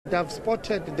I've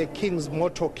spotted the King's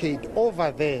motorcade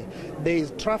over there. There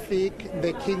is traffic.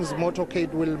 The King's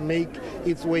motorcade will make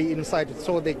its way inside,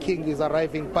 so the King is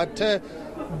arriving. But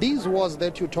these wars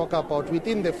that you talk about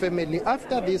within the family,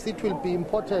 after this it will be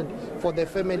important for the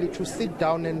family to sit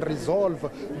down and resolve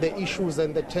the issues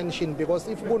and the tension, because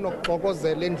if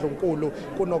kunokuxokozela endlunkulu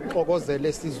kunokuxokozela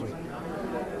esizweni.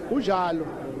 Ujalo,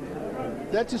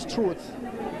 that is truth.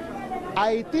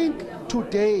 I think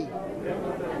today,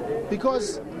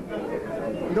 because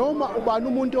noma ubani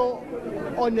umuntu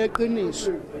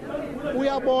oneqiniso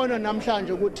uyabona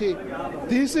namhlanje ukuthi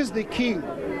this is the king.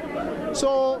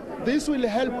 So this will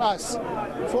help us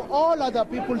for all other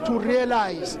people to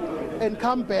realize and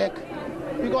come back,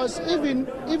 because even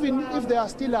if they are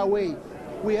still away,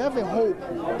 we have a hope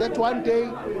that one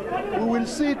day we will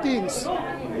see things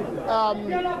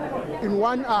in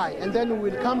one eye, and then we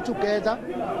will come together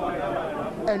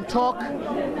and talk,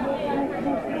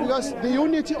 because the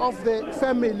unity of the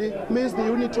family means the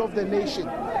unity of the nation.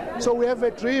 So we have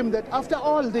a dream that after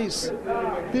all this,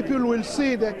 people will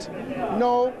see that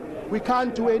no, we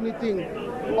can't do anything,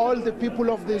 all the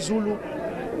people of the Zulu,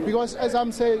 because as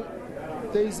I'm saying,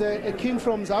 there is a king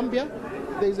from Zambia,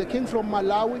 there is a king from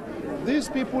Malawi. These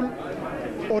people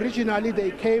originally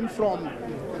they came from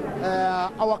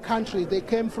our country, they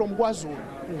came from KwaZulu.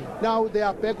 Now they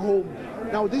are back home.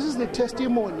 Now this is the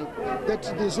testimony that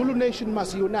the Zulu nation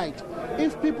must unite.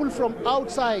 If people from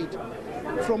outside,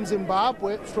 from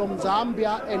Zimbabwe, from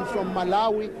Zambia and from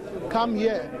Malawi come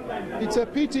here, it's a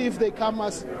pity if they come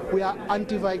as we are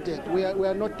undivided. We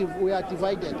are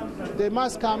divided. They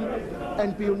must come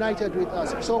and be united with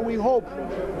us. So we hope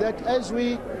that as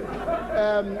we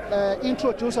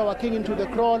introduce our king into the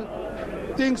Kraal,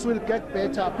 things will get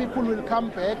better. People will come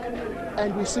back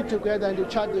and we sit together and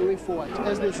chart the way forward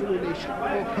as the Zulu nation.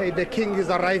 Okay, the king is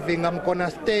arriving. I'm going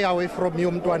to stay away from you,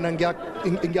 Mtwana.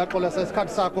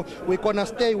 We're going to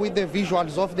stay with the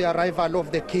visuals of the arrival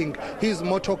of the king. His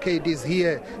motorcade is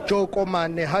here. Joe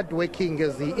Komane, hardworking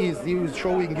as he is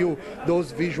showing you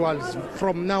those visuals.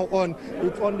 From now on,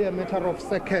 it's only a matter of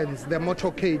seconds. The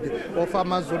motorcade of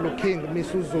Amazulu King,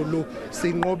 Misuzulu,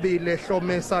 Singobile,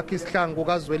 Hlomesa, Kisihlangu,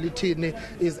 Zwelithini,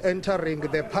 is entering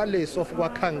the palace of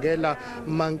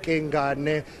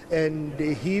KwaKhangelamankengane, and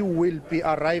he will be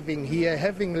arriving here,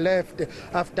 having left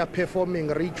after performing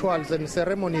rituals and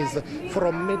ceremonies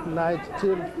from midnight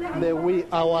till the wee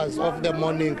hours of the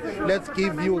morning. Let's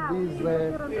give you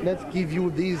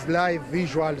these live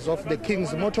visuals of the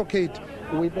king's motorcade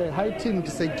with a heightened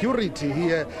security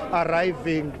here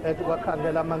arriving at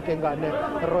KwaKhangelamankengane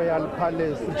Royal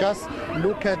Palace. Just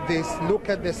look at this, look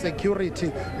at the security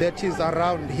that is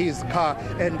around his car,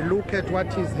 and look at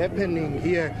what is happening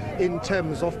here in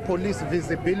terms of police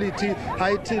visibility,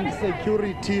 heightened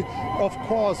security, of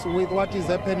course, with what is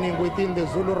happening within the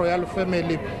Zulu royal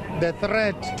family. The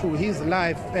threat to his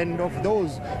life and of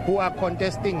those who are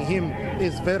contesting him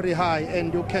is very high,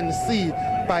 and you can see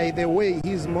by the way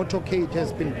his motorcade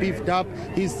has been beefed up,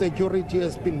 his security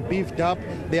has been beefed up.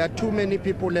 There are too many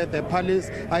people at the palace.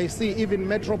 I see even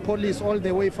Metropolis all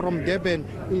the way from Durban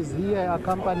is here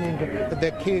accompanying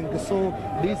the king. So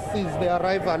this is the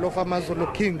arrival of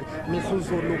Amazulu King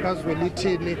Misuzulu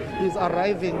Zwelithini is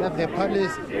arriving at the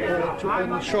palace to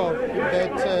ensure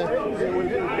that they will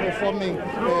be performing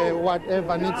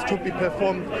whatever needs to be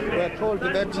performed. We are told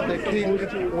that the king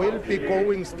will be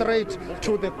going straight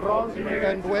to the Kraal,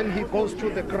 and when he goes to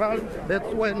the Kraal,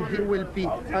 that's when he will be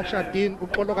ushered in.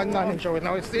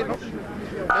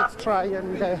 Let's try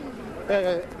and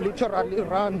literally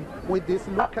run with this.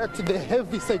 Look at the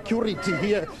heavy security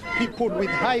here, people with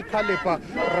high caliber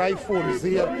rifles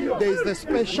here. There is the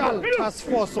special task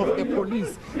force of the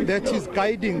police that is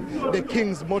guiding the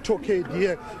king's motorcade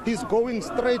here. He's going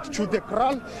straight to the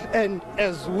Kraal, and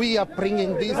as we are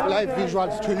bringing these live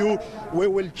visuals to you, we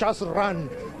will just run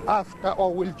after,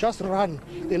 or will just run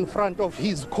in front of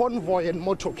his convoy and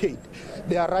motorcade.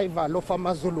 The arrival of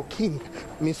Amazulu King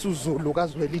Misuzulu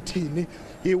Zwelithini,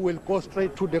 he will go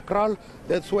straight to the Kraal.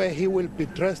 That's where he will be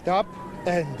dressed up,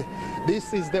 and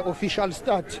this is the official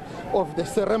start of the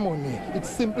ceremony. It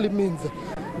simply means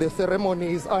the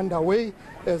ceremony is underway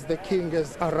as the king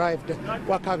has arrived.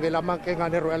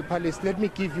 KwaKhangelamankengane Royal Palace. Let me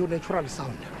give you natural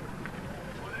sound.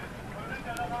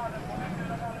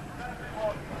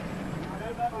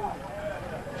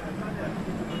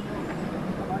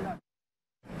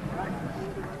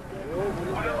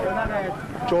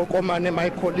 Joe Komane, my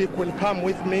colleague, will come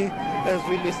with me as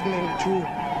we're listening to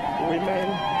women.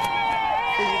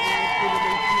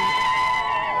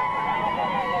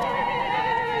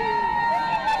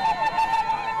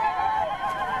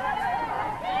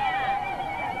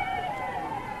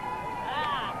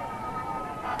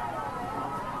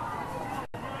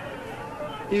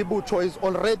 Ibutho is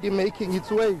already making its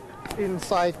way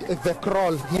inside the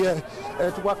Kraal here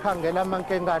at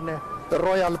KwaKhangelamankengane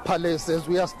Royal Palace, as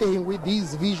we are staying with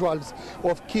these visuals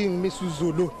of King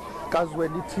Misuzulu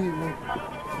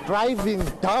Zwelithini driving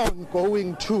down,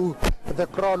 going to the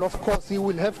Kraal. Of course, he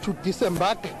will have to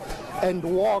disembark and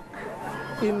walk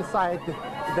inside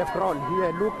the Kraal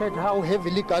here. Look at how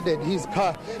heavily guarded his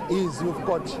car is. You've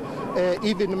got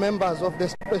even members of the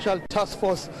special task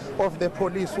force of the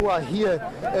police who are here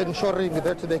ensuring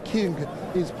that the king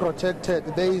is protected.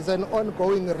 There is an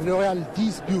ongoing royal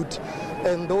dispute,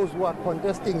 and those who are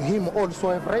contesting him also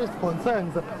have raised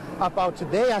concerns about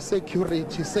their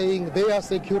security, saying their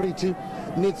security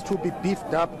needs to be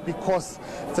beefed up because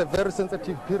it's a very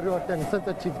sensitive period and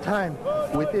sensitive time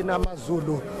within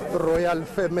AmaZulu royal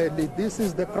family. This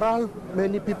is the Kraal.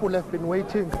 Many people have been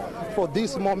waiting for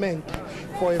this moment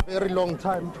for a very long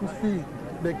time to see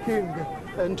the king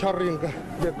entering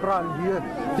the Kraal here.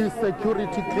 This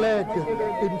security clad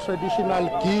in traditional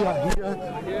gear here,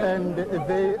 and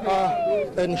they are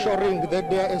ensuring that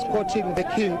they are escorting the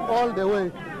king all the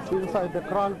way inside the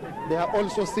Kraal. There are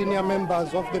also senior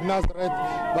members of the Nazareth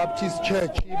Baptist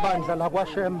Church, hive.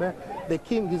 The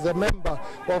king is a member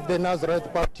of the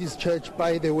Nazareth Baptist Church,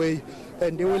 by the way,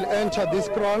 and they will enter this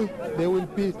Kraal. There will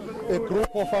be a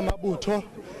group of amabutho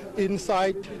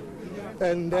inside,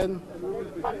 and then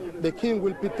the king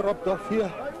will be dropped off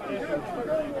here.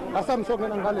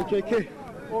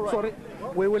 Sorry,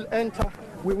 we will enter.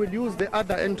 We will use the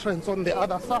other entrance on the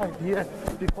other side here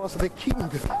because the king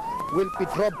will be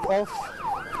dropped off,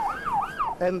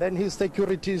 and then his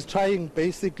security is trying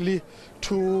basically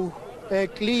to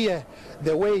clear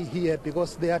the way here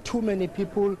because there are too many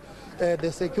people.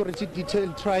 The security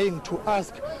detail trying to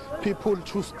ask people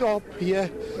to stop here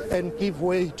and give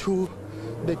way to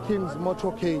the king's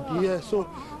motorcade here. So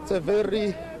it's a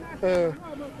very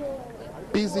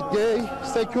busy day.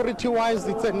 Security-wise,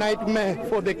 it's a nightmare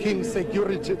for the king's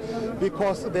security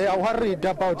because they are worried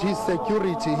about his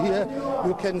security here.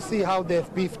 You can see how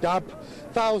they've beefed up.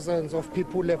 Thousands of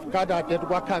people have gathered at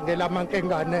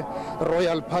KwaKhangelamankengane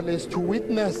Royal Palace to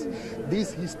witness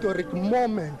this historic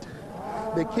moment.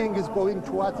 The king is going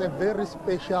towards a very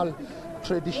special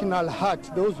traditional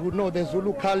hut. Those who know the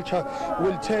Zulu culture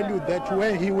will tell you that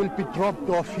where he will be dropped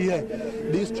off here,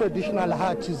 this traditional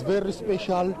hut is very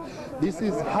special. This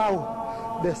is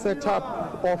how the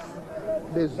setup of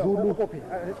the Zulu.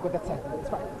 Let's go that side. It's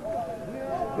fine.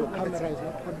 Your camera is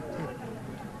not connected.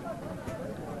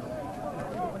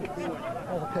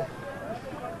 Okay.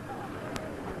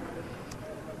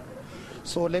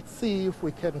 So let's see if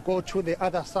we can go to the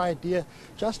other side here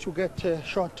just to get a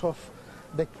shot of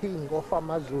the king of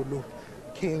AmaZulu,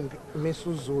 King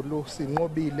Misuzulu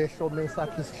Sinqobile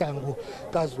Hlomesakhe Sihlangu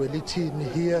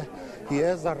kaZwelithini here. He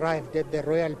has arrived at the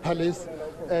Royal Palace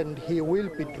and he will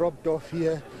be dropped off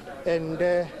here, and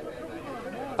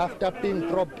after being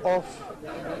dropped off,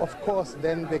 of course,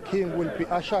 then the king will be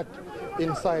ushered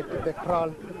inside the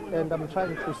Kraal, and I'm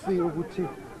trying to see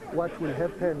what will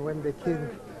happen when the king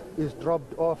is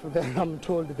dropped off. Then I'm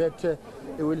told that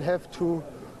he will have to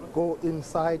go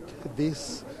inside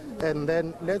this, and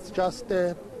then let's just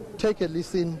take a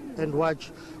listen and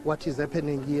watch what is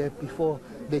happening here before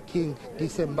the king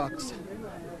disembarks.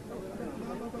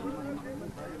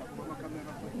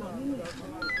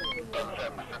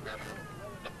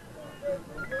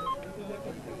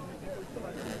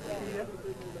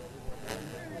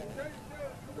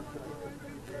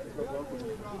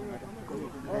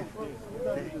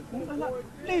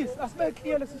 Please, asibeke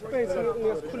clear lesi space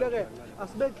ngiyasikhulekela.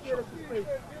 Asibeke clear lesi space.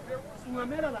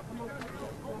 Singamela lapha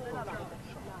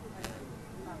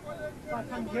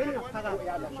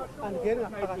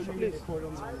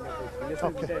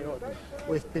Okay.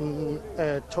 We've been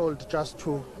told just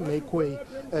to make way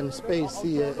and space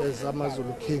here as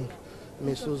AmaZulu King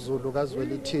Misuzulu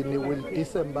Zwelithini will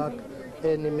disembark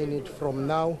any minute from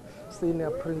now.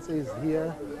 Senior princes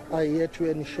here are here to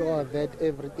ensure that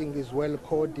everything is well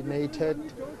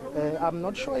coordinated. I'm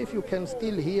not sure if you can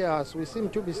still hear us. We seem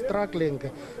to be struggling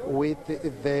with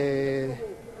the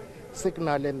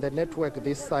signal and the network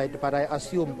this side, but I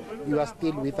assume you are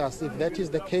still with us. If that is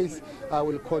the case, I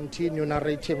will continue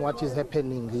narrating what is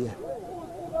happening here.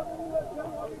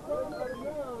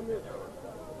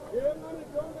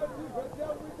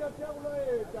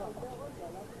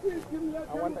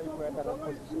 I wonder if we're at a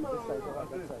position this side or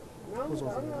that side. Who's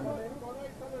over there?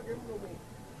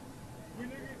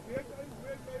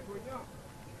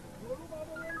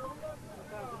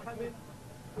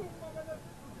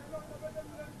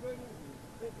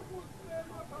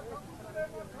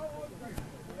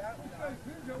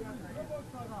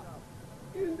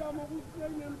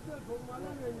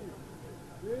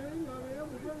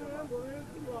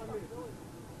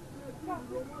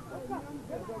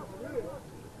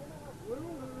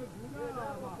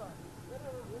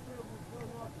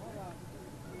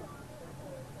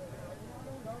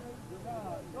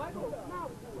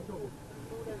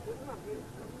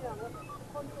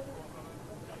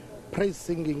 Praise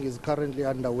singing is currently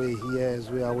underway here as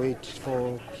we await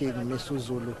for King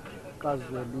Misuzulu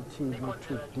Zwelithini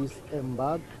to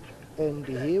disembark, and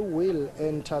he will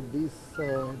enter this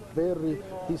very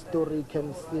historic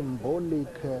and symbolic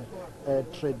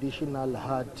traditional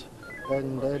hut.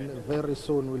 And then very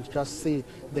soon we'll just see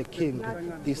the king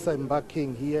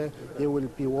disembarking here. He will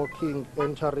be walking,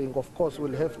 entering. Of course,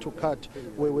 we'll have to cut.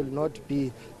 We will not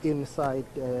be inside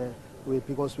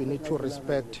because we need to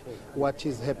respect what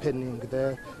is happening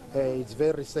there. It's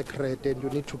very sacred, and you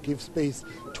need to give space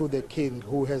to the king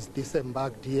who has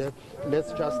disembarked here.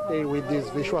 Let's just stay with these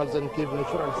visuals and give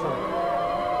natural sound.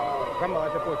 Come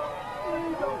on,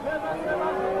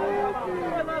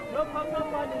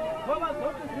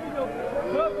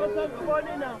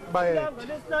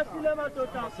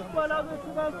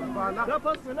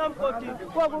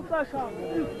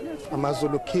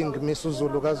 Amazulu King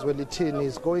Misuzulu Zwelithini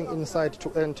is going inside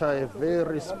to enter a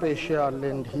very special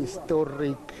and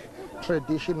historic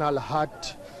traditional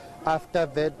hut. After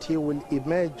that, he will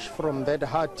emerge from that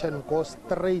hut and go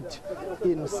straight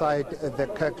inside the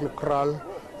Kraal.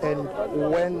 And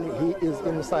when he is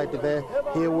inside there,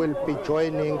 he will be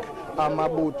joining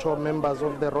Amabuto, members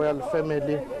of the royal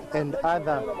family, and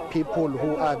other people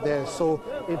who are there. So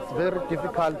it's very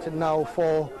difficult now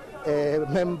for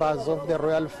members of the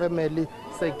royal family,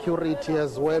 security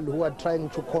as well, who are trying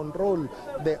to control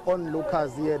the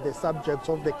onlookers here, the subjects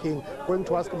of the king. Going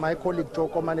to ask my colleague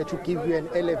Joko Mane to give you an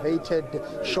elevated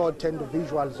shot and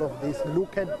visuals of this.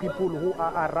 Look at people who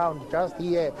are around just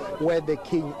here where the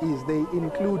king is. They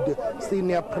include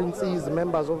senior princes,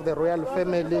 members of the royal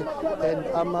family, and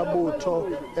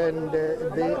Amabuto, and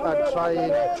they are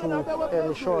trying to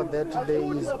ensure that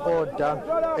there is order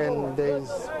and there is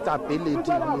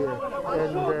stability here.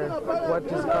 And what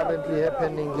is currently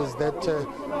happening is that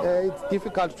it's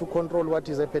difficult to control what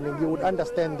is happening. You would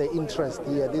understand the interest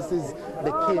here. This is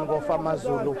the king of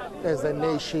Amazulu as a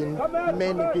nation.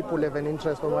 Many people have an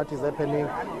interest on what is happening.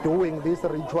 Doing this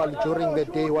ritual during the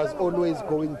day was always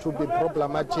going to be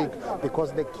problematic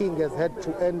because the king has had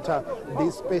to enter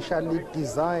this specially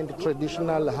designed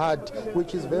traditional hut,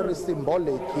 which is very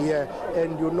symbolic here.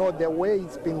 And you know the way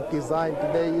it's been designed,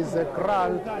 there is a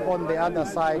kraal on the other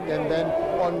side, and then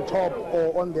on top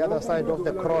or on the other side of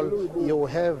the kraal you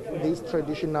have this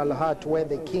traditional hut where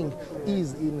the king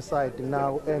is inside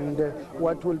now. And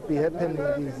what will be happening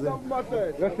is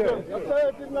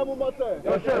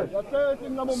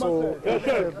so it's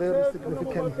a very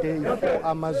significant day for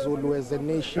Amazulu as a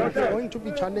nation. It's going to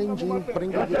be challenging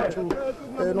bringing it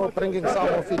to bringing some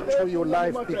of it to your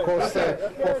life because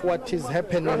of what is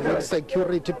happening with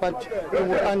security, but you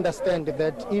will understand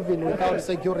that even without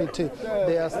security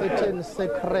there are certain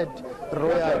sacred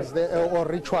royals or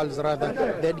rituals rather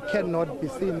that cannot be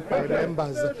seen by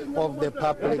members of the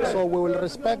public. So we will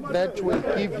respect that. We'll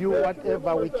give you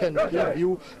whatever we can give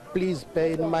you. Please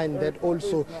bear in mind that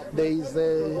also there is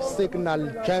a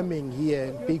signal jamming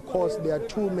here because there are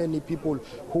too many people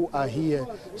who are here.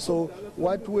 So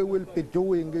what we will be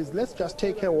doing is let's just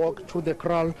take a walk to the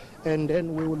kraal and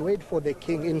then we will wait for the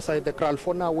king inside the kraal.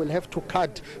 For now we'll have to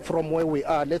cut from where we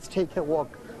are. Let's take a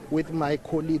walk with my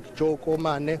colleague Joko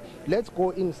Mane. Let's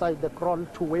go inside the kraal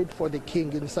to wait for the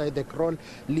king inside the kraal.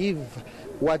 Leave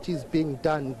what is being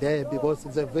done there because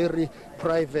it's a very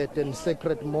private and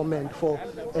sacred moment for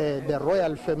the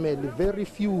royal family. Very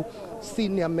few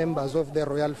senior members of the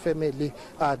royal family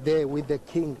are there with the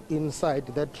king inside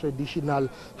that traditional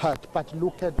hut. But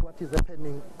look at what is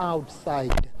happening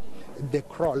outside the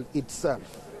kraal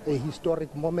itself. A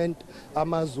historic moment.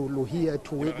 Amazulu here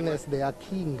to witness their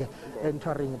king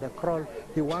entering the kraal.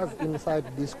 He was inside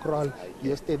this kraal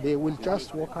yesterday. We'll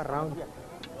just walk around.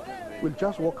 We'll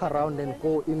just walk around and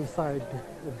go inside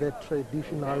the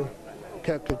traditional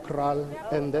kraal,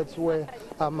 and that's where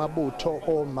Amabuto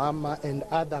or Mama and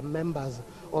other members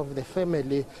of the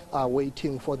family are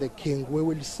waiting for the king. We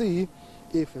will see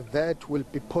if that will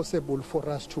be possible for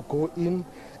us to go in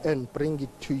and bring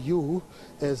it to you,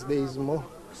 as there is more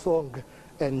song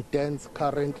and dance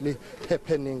currently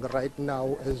happening right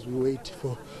now as we wait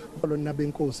for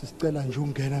Benkosi. Sicela nje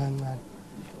ungena kancane,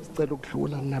 sicela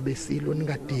ukudlula nabesilo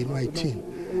ningadinwa ayithini.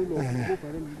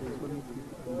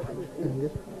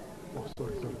 Oh,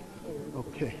 sorry.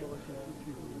 Okay.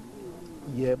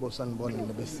 Yebo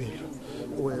sanibonile besilo.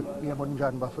 Uyabona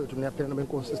njani bafethu niyaphela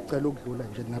nabenkosi sicela ukudlula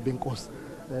nje nabenkosi.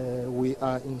 We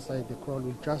are inside the Kraal.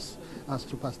 We just asked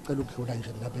to pass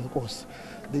nabenkosi.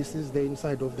 This is the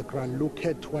inside of the Kraal. Look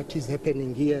at what is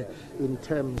happening here in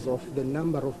terms of the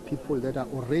number of people that are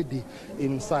already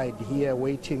inside here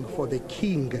waiting for the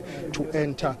king to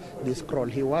enter this Kraal.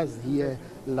 He was here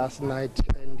last night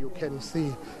and you can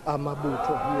see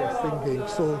Amabutho here singing.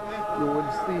 So you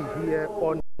will see here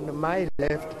on my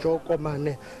left, Joe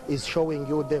Komane is showing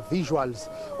you the visuals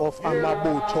of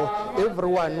Amabutho.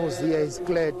 Everyone who's here is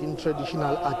clad in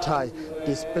traditional attire,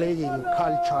 displaying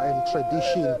culture and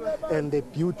tradition and the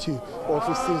beauty of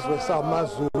Isizwe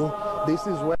Samazulu. This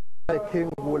is where the king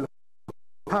will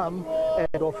come,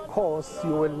 and of course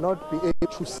you will not be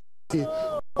able to see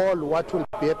all what will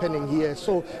be happening here.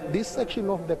 So this section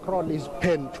of the Kraal is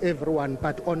open to everyone,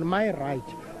 but on my right,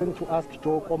 I'm going to ask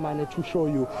Joe Komane to show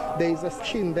you, there is a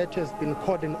section that has been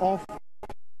cordoned off.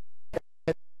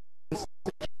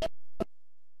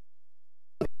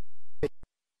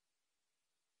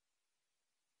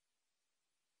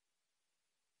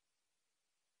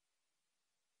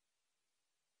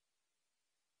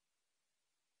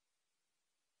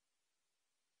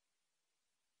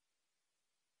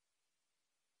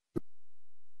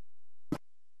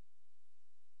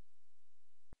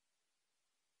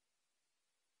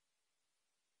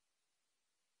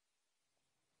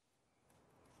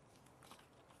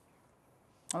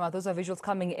 Those are visuals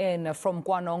coming in from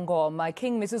KwaNongoma.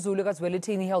 King Misuzulu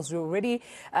Zwelithini has already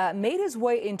made his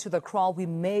way into the Kraal. We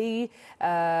may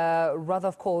rather,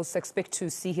 of course, expect to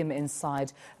see him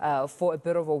inside for a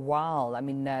bit of a while. I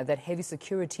mean, that heavy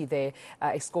security there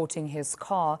escorting his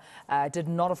car did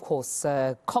not, of course,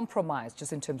 compromise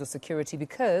just in terms of security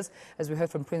because, as we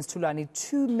heard from Prince Tulani,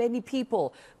 too many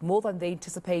people, more than they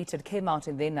anticipated, came out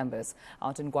in their numbers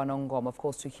out in KwaNongoma, of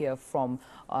course, to hear from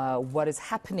what is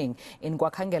happening in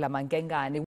KwaKhangelamankengane.